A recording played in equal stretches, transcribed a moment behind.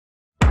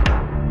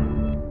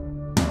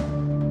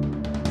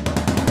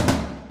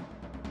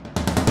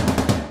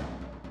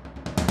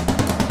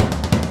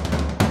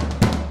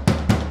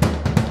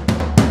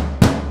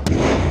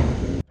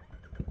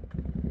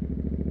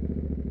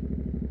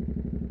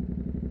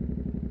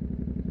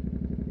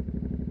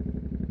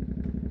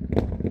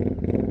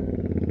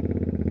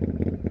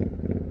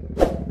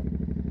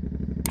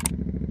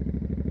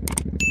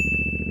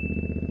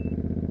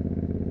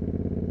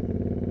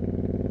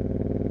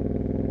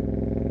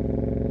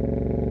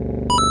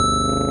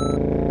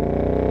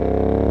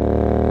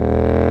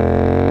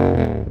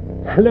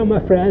Hello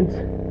my friends,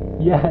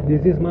 yeah,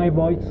 this is my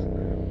voice.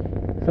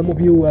 Some of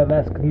you have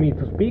asked me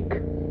to speak,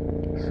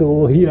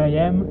 so here I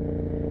am.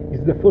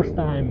 It's the first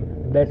time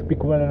that I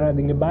speak while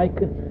riding a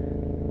bike,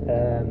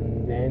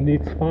 and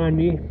it's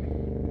funny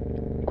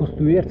because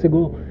 2 years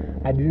ago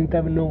I didn't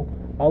even know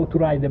how to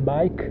ride a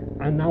bike,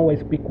 and now I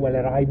speak while I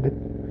ride.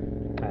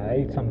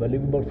 It's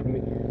unbelievable for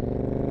me.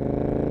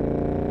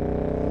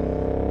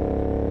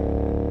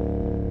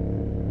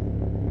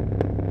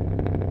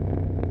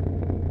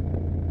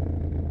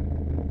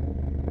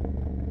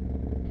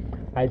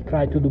 I'll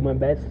try to do my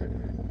best.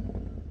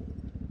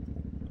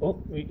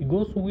 Oh, it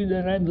goes with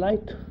the red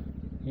light.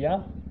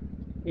 Yeah,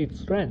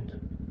 it's red.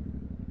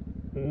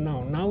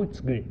 No, now it's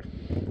green.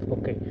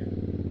 Okay.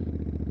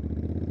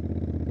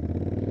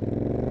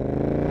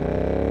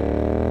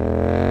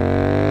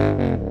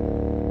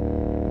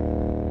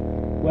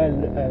 Well,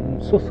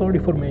 I'm so sorry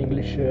for my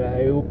English.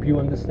 I hope you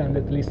understand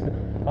at least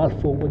half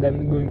of what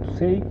I'm going to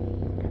say.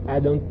 I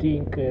don't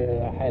think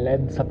I'll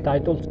add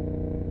subtitles,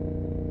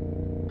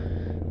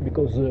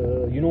 because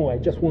I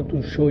just want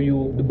to show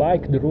you the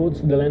bike, the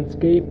roads, the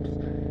landscapes,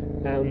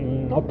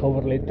 and not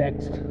overlay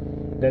text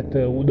that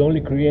would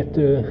only create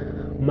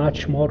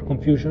much more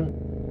confusion.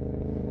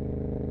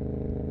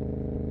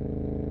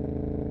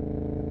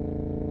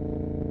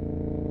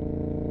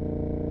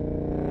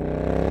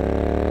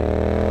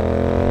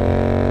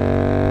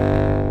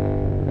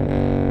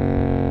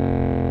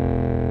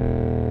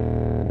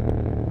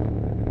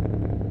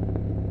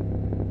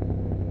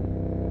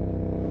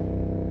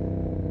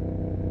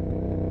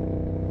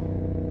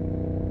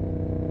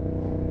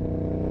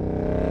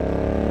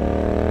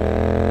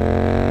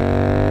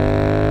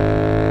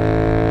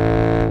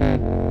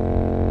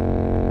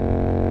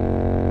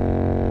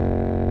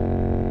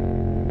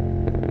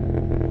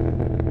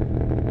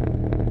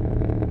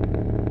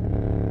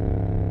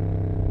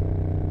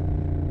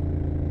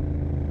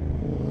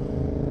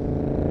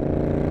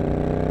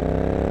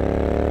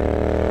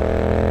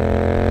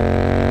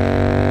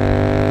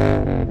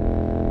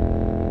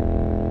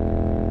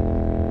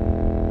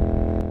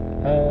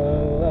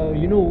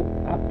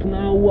 Up to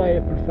now I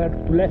prefer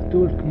to let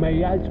talk my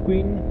eyes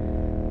screen,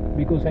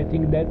 because I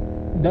think that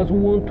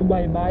doesn't want to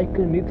buy a bike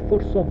need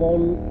first of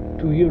all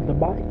to hear the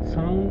bike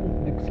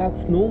sound, the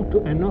exact note,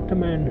 and not a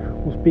man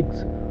who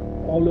speaks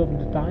all of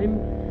the time.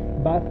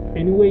 But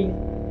anyway,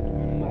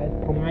 I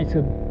promised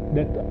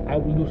that I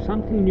will do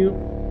something new.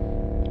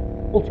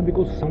 Also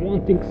because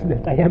someone thinks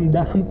that I am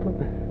dumb.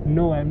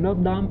 No, I'm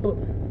not dumb.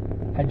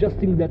 I just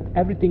think that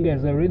everything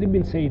has already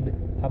been said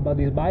about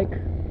this bike.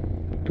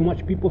 Too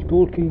much people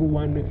talking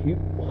when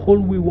all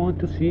we want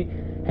to see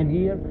and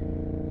hear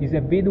is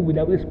a video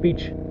without a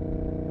speech.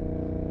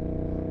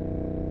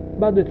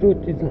 But the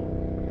truth is,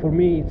 for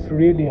me it's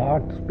really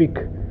hard to speak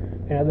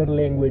another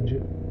language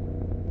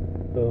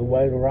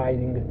while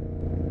riding.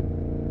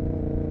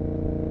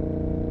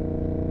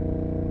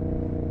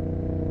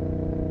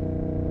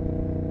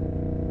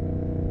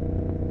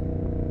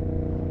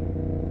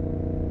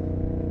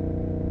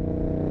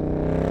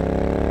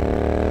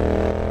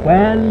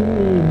 Well,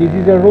 this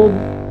is a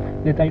road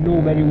that I know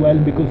very well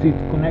because it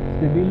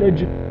connects the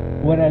village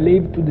where I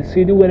live to the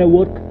city where I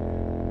work,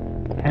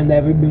 and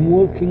I've been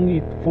working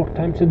it 4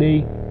 times a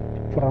day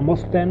for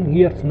almost 10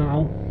 years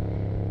now.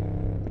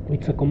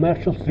 It's a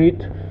commercial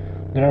street,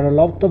 there are a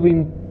lot of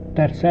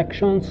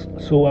intersections,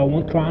 so I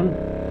won't run.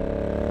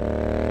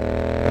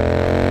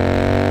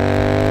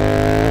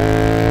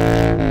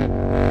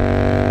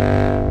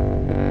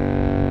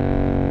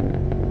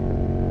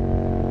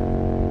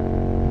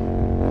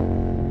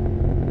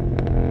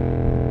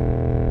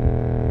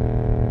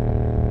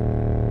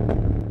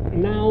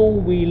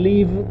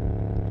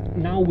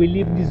 Now we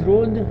leave this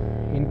road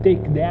and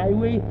take the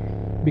highway,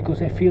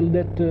 because I feel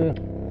that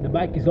the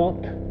bike is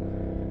hot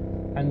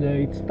and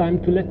it's time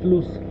to let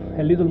loose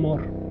a little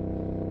more.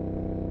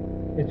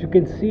 As you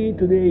can see,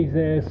 today is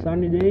a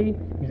sunny day.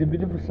 It's a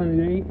beautiful sunny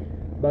day,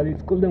 but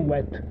it's cold and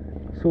wet.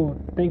 So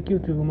thank you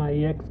to my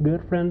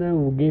ex-girlfriend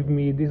who gave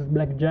me this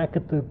black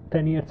jacket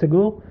 10 years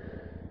ago.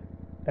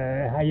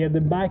 I had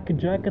a bike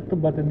jacket,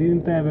 but I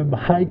didn't have a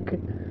bike.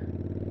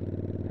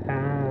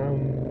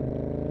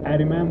 I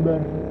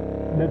remember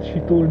that she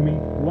told me,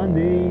 one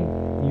day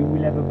you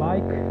will have a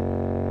bike.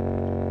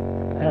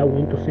 I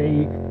want to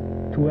say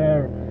to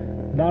her,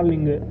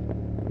 darling,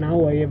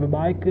 now I have a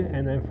bike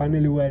and I'm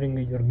finally wearing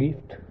your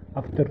gift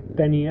after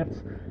 10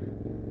 years.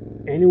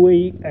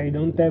 Anyway, I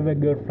don't have a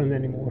girlfriend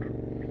anymore.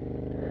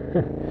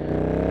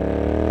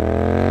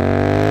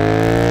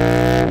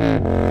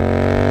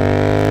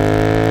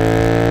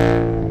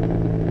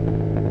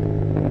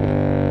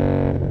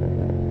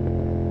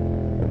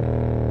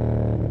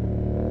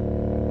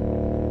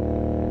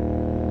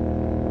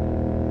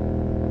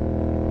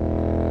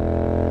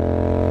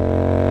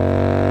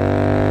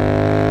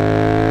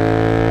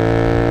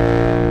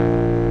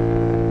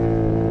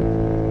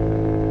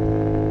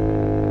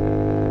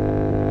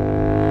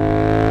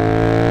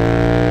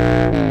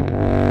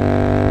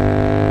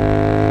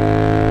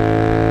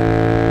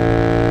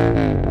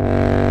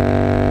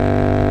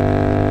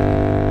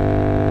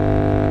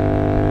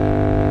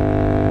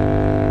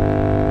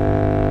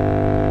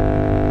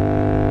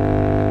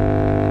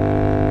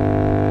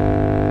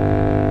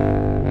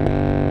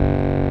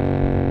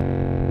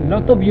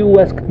 lot of you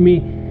asked me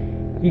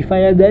if I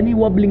had any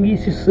wobbling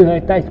issues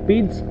at high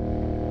speeds.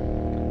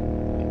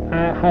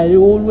 I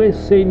always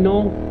say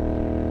no,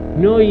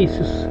 no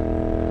issues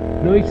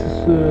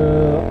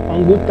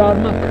on good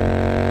tarmac.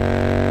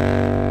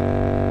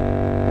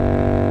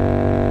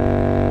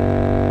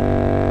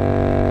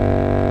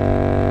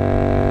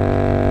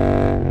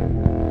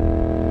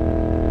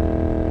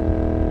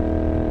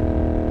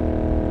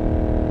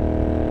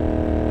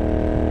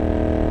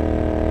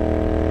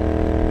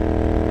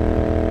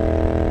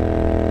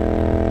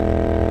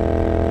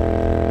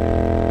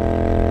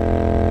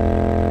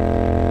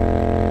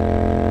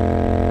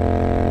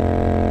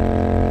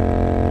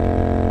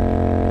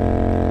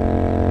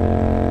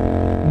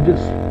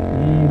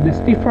 The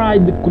stiff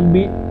ride could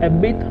be a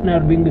bit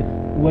unnerving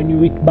when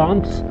you hit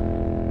bumps,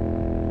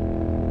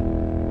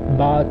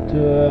 but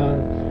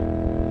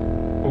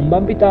on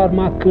bumpy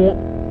tarmac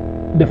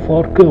the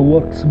fork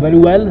works very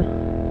well,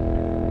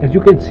 as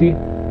you can see.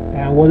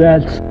 And what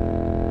else?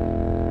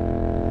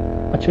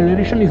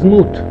 Acceleration is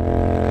smooth.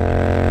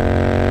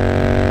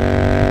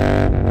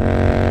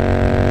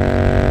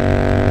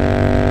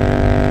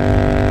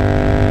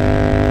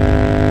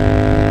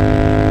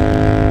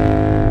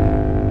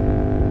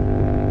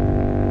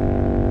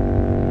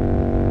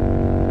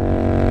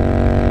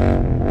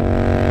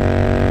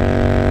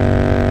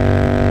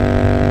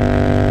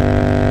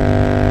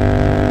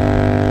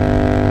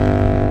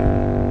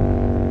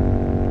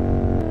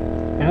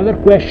 Another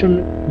question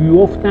you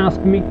often ask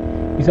me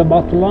is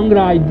about long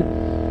ride.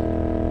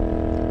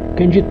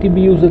 Can GT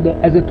be used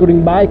as a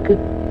touring bike?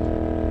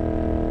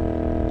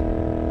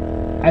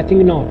 I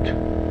think not.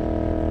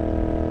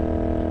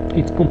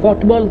 It's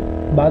comfortable,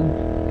 but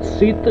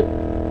seat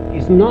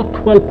is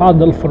not well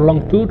paddled for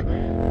long tour.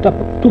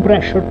 Too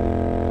pressure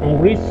on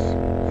wrists,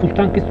 full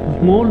tank is too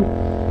small.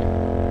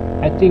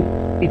 I think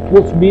it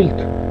was built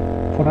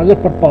for other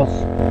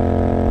purpose.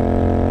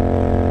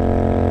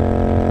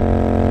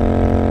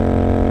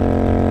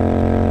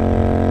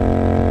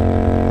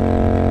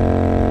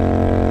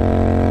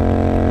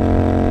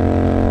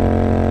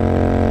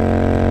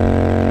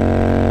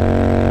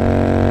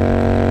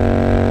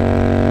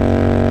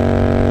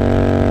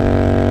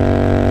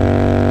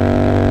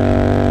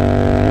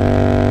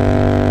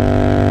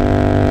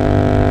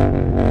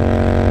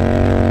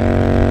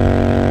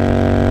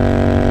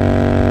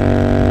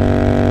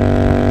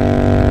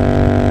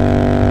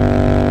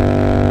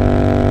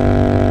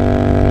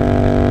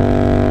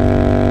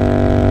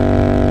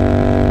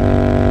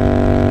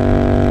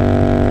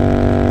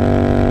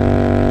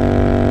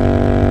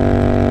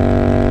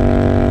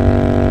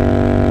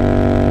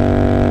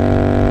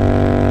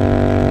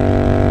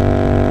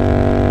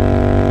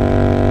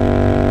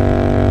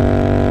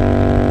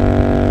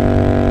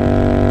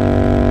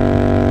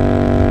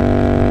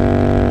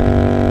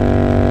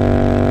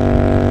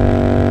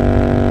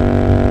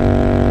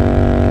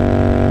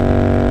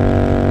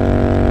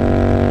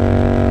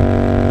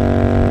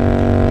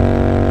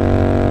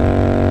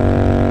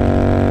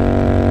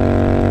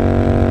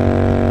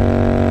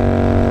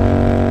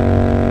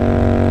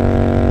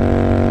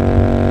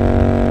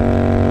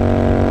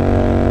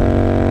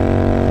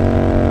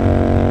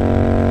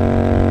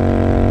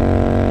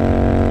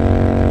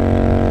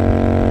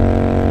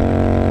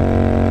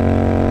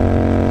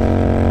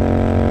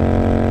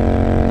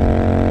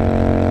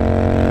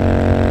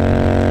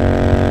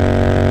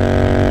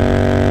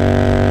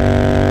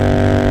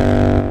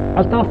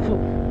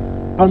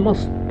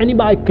 Almost any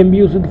bike can be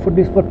used for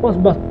this purpose,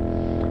 but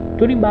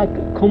touring bike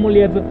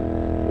commonly have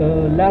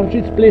large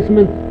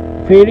displacement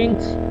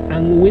fairings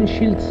and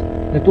windshields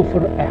that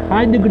offer a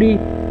high degree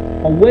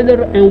of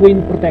weather and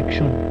wind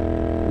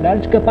protection,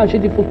 large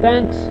capacity full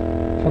tanks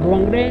for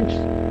long range,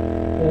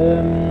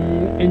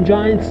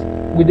 engines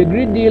with a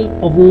great deal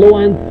of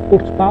low-end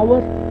horsepower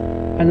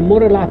and a more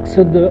relaxed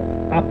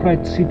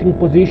upright sitting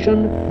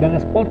position than a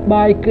sport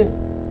bike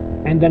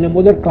and than a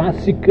modern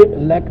classic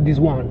like this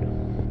one.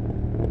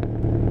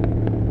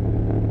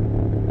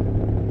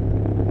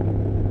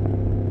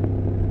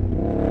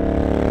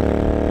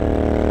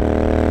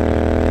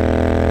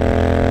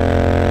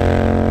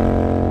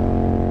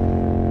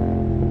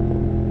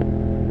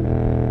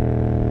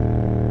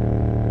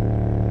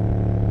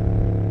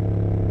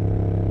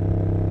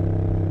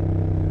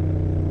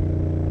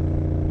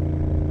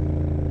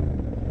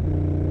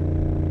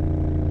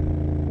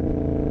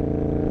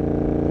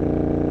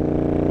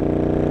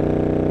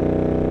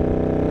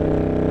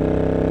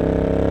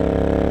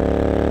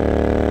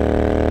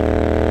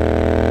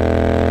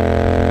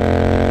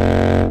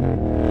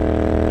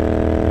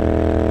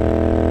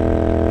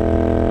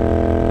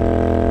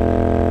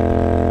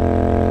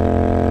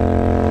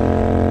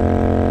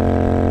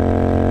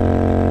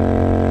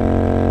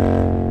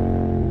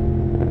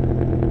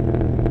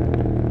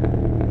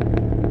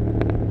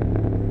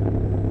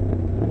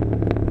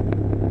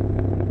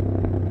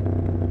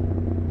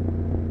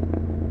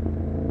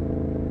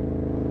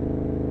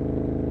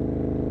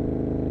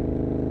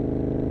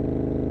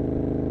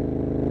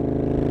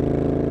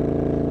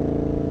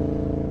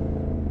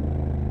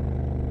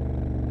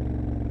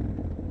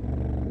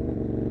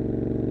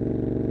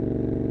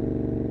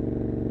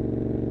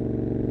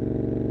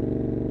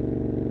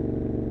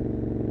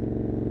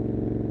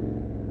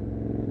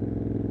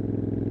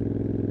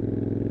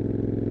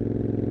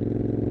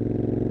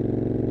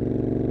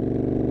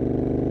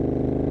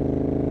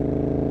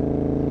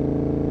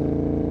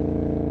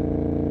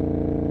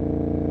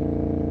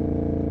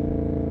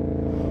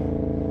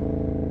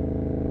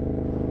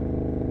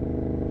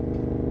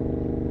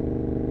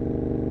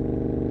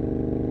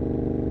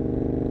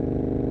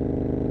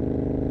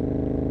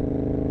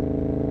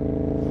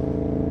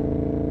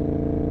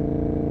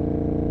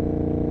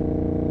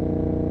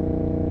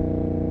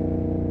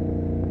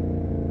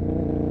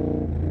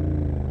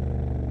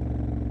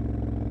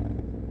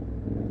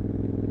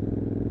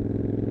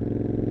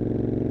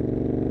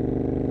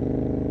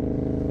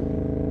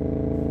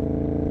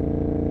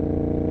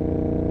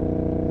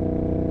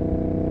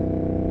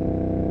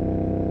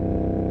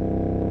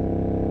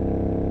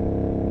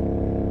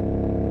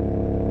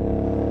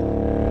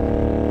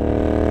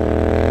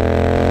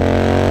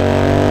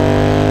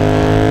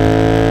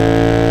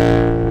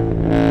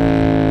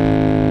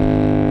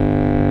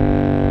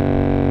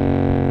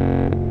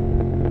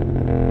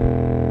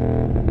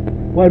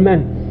 Well,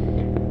 man,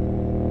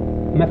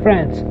 my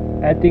friends,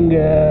 I think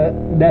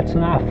that's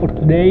enough for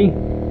today.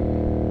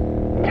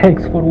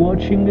 Thanks for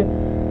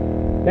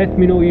watching. Let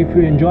me know if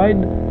you enjoyed.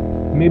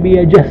 Maybe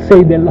I just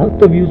said a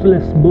lot of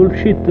useless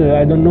bullshit.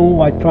 I don't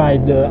know. I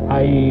tried.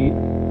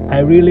 I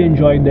really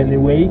enjoyed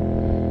anyway.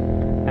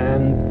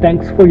 And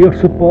thanks for your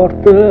support.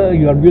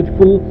 You are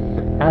beautiful.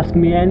 Ask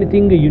me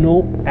anything. You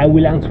know I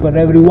will answer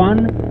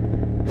everyone.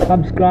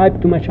 Subscribe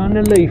to my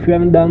channel if you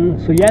haven't done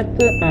so yet.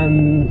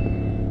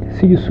 And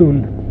see you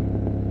soon.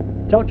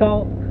 Ciao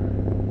ciao.